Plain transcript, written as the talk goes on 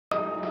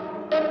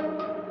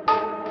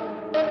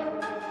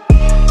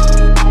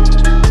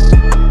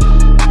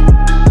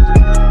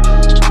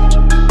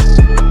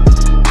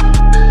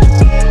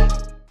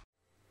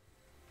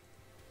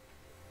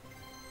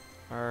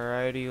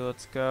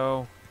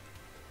go.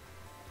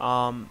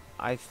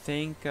 I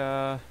think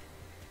Clone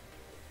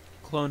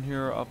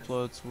Hero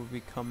uploads will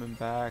be coming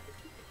back.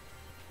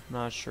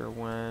 Not sure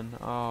when.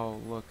 Oh,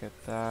 look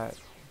at that.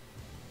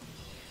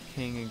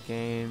 King of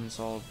games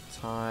all the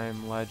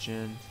time,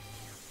 legend.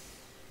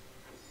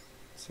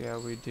 See how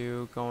we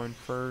do going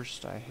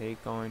first. I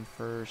hate going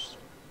first.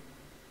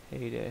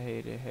 Hate it,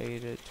 hate it,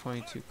 hate it.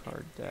 22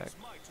 card deck.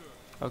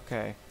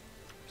 Okay,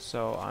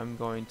 so I'm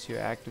going to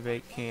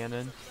activate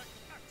cannon.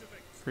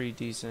 Pretty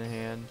decent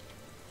hand.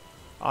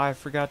 Oh, I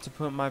forgot to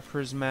put my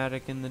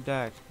prismatic in the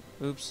deck.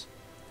 Oops.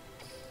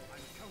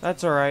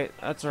 That's alright,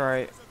 that's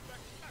alright.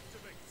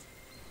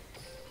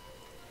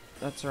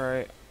 That's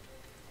alright.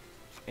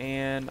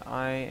 And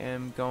I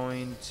am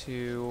going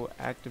to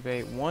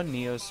activate one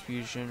Neos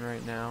Fusion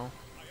right now.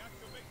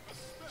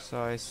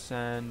 So I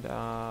send,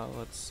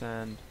 let's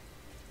send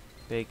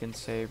Bacon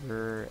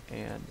Saber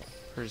and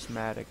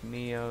Prismatic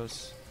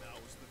Neos.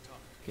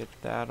 Get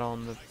that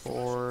on the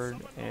board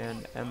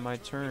and end my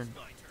turn.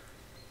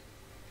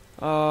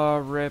 Oh,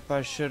 rip,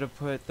 I should have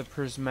put the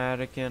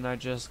Prismatic in I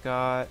just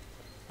got.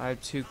 I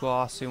have 2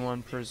 glossy,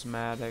 1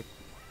 Prismatic.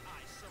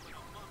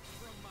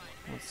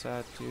 What's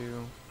that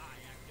do?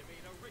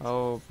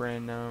 Oh,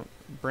 brand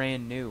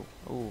new.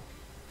 Ooh.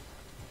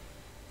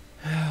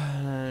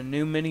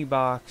 New mini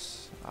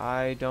box.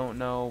 I don't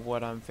know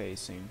what I'm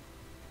facing.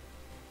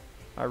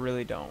 I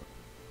really don't.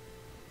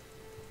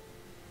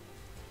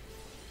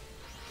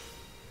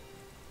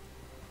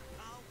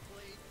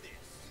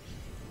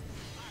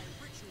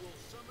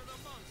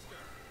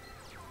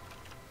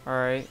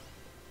 Alright.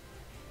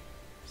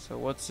 So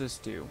what's this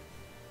do?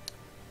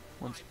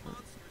 Once per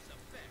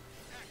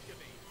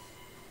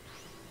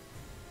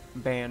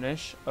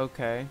banish.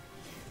 Okay.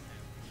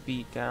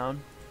 Beat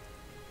down.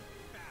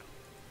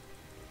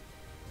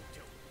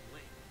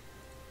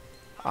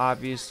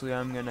 Obviously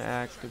I'm gonna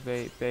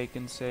activate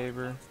Bacon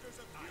Saber.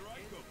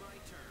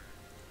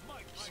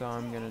 So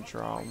I'm gonna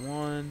draw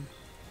 1.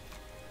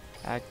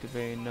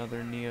 Activate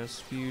another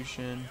Neos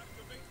Fusion.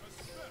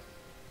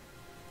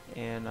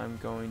 And I'm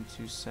going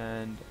to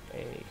send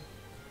a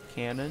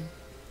cannon.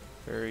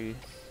 Very,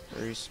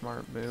 very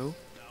smart move.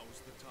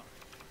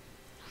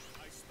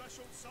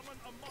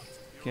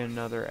 Get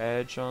another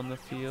edge on the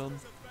field.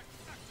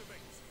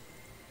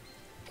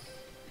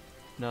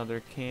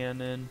 Another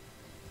cannon.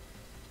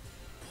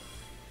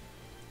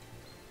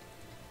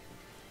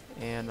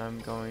 And I'm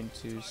going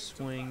to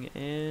swing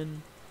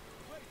in.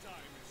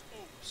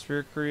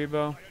 Spirit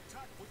Karibo.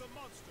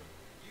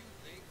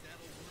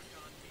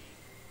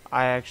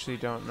 I actually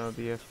don't know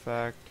the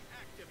effect.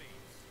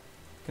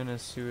 Gonna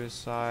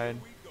suicide.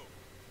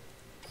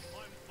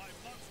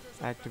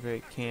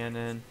 Activate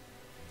cannon.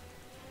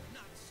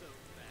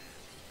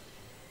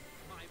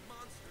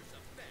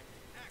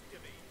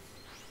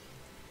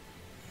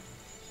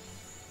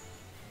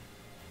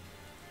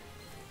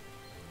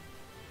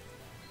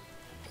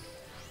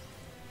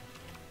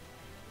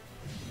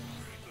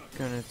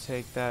 Gonna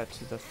take that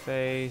to the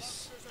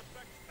face.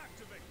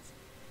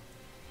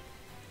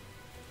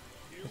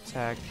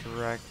 Attack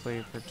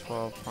directly for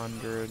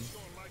 1200.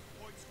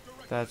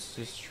 That's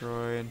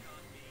destroyed.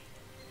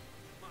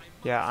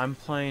 Yeah, I'm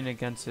playing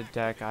against a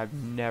deck I've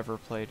never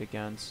played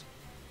against.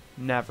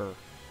 Never.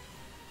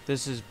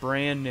 This is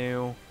brand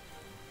new.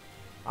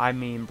 I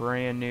mean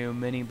brand new.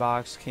 Mini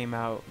box came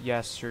out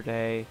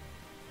yesterday.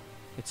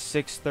 It's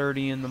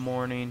 6:30 in the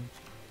morning.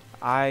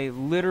 I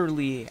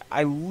literally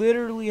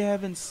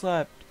haven't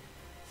slept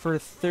for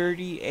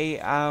 38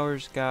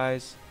 hours,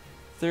 guys.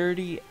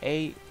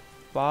 38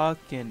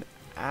 fucking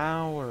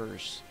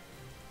hours.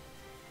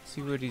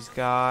 See what he's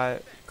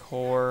got.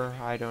 Core.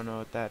 I don't know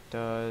what that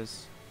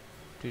does.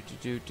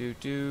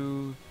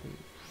 Do.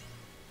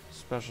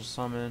 Special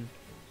summon.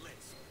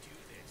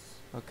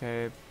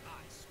 Okay.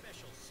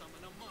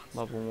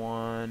 Level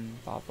 1.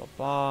 Blah blah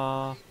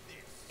blah.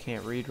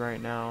 Can't read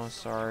right now.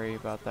 Sorry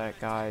about that,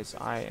 guys.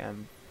 I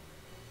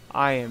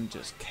am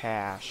just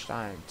cashed.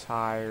 I am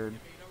tired.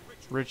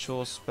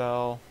 Ritual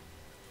spell.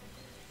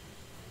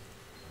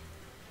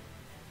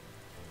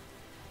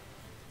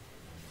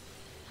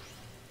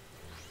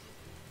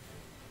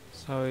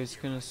 So he's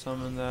gonna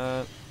summon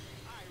that.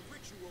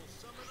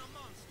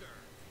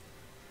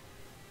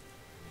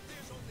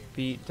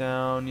 Beat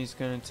down. He's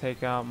gonna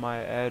take out my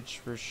edge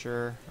for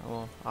sure.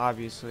 Well,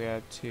 obviously I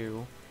have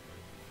 2.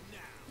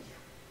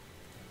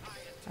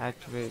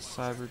 Activate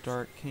Cyber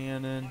Dart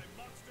Cannon.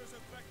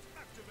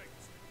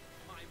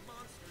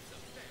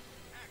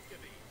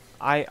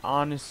 I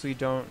honestly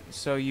don't.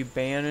 So you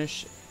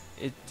banish,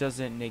 it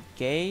doesn't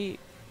negate,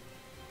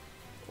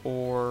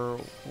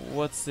 or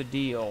what's the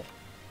deal?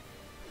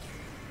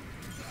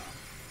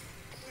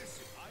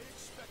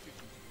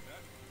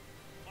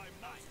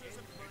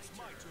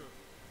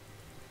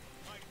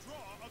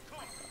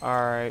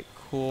 Alright,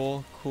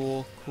 cool.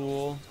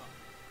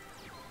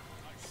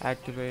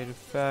 Activate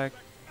effect.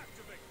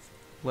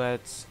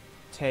 Let's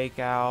take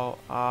out,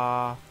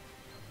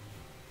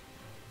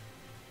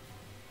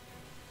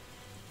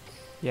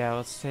 yeah,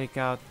 let's take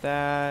out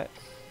that.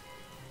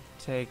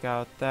 Take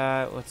out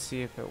that. Let's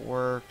see if it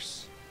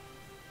works.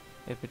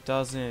 If it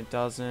doesn't, it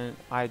doesn't.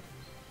 I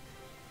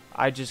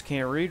just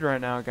can't read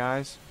right now,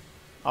 guys.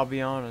 I'll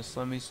be honest.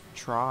 Let me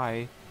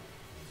try.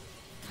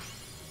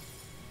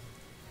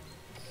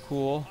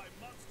 Cool.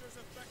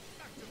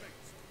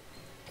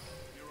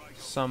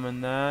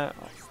 Summon that.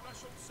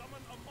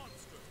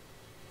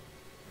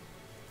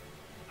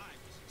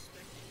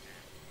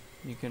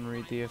 You can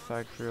read the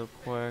effect real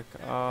quick.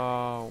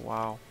 Oh,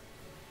 wow.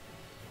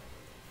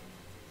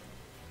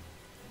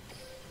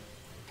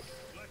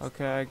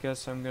 Okay, I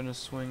guess I'm gonna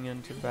swing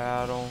into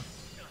battle.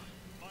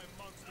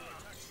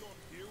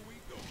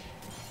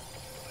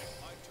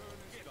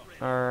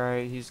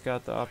 Alright, he's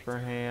got the upper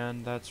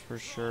hand, that's for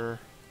sure.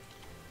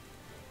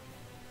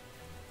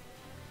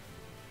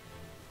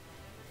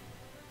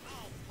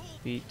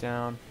 Beat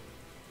down.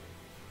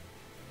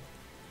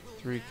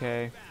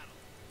 3k.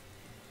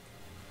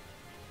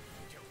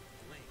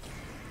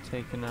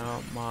 Taking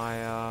out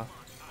my,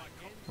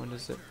 what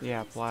is it?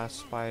 Yeah, Blast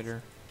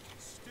Spider.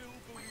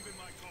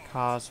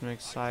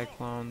 Cosmic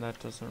Cyclone, that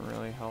doesn't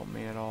really help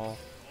me at all.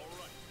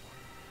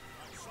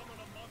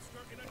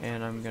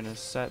 And I'm gonna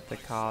set the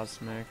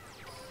Cosmic.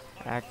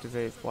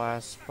 Activate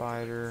Blast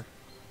Spider.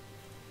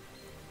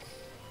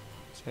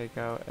 Take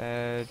out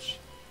Edge.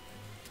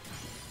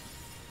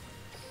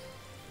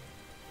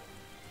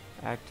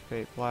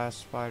 Activate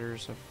Blast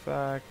Spider's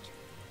effect.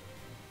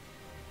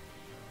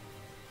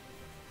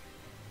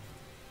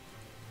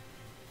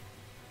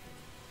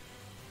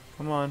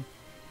 Come on.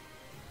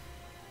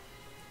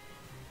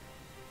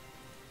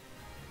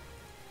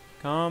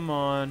 Come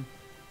on.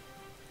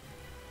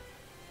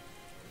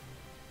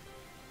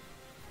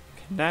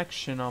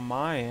 Connection on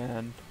my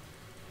end.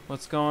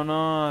 What's going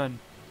on?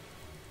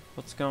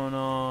 What's going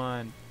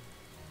on?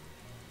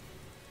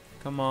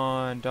 Come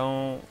on,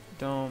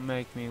 don't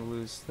make me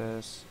lose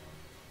this.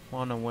 I'm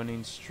on a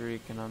winning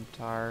streak and I'm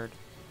tired.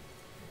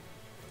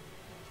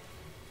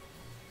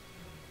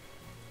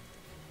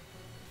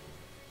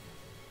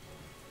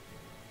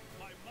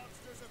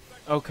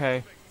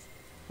 Okay.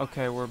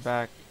 Okay, we're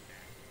back.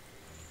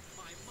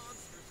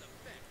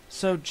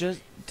 So does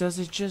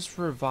it just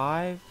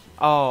revive?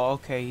 Oh,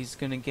 okay, he's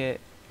gonna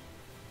get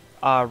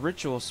a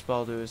ritual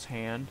spell to his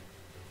hand.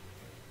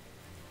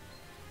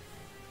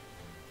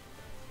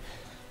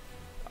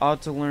 I'll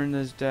have to learn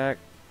this deck.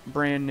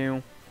 Brand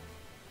new.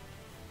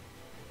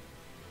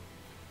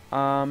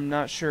 I'm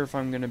not sure if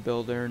I'm gonna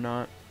build it or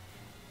not.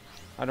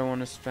 I don't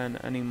want to spend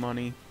any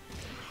money.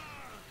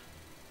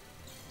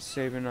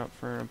 Saving up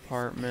for an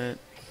apartment.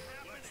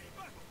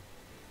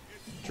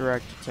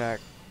 Direct attack.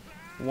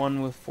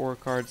 One with 4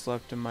 cards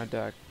left in my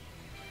deck.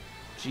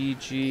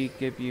 GG,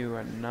 give you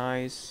a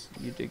nice.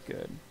 You did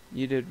good.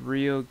 You did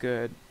real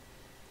good.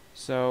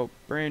 So,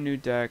 brand new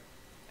deck.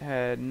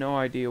 Had no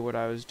idea what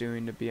I was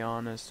doing, to be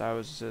honest. I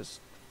was just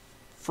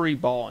free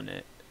balling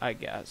it, I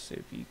guess,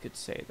 if you could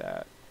say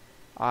that.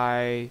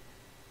 I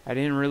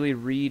didn't really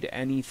read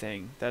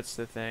anything. That's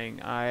the thing.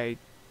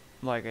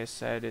 Like I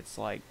said, it's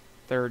like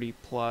 30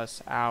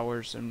 plus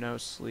hours of no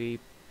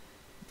sleep.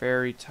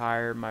 Very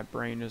tired. My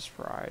brain is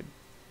fried.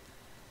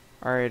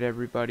 Alright,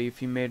 everybody.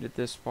 If you made it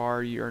this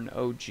far, you're an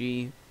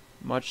OG.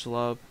 Much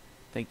love.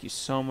 Thank you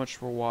so much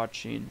for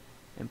watching.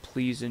 And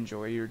please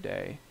enjoy your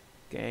day.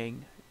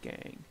 Gang,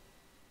 gang.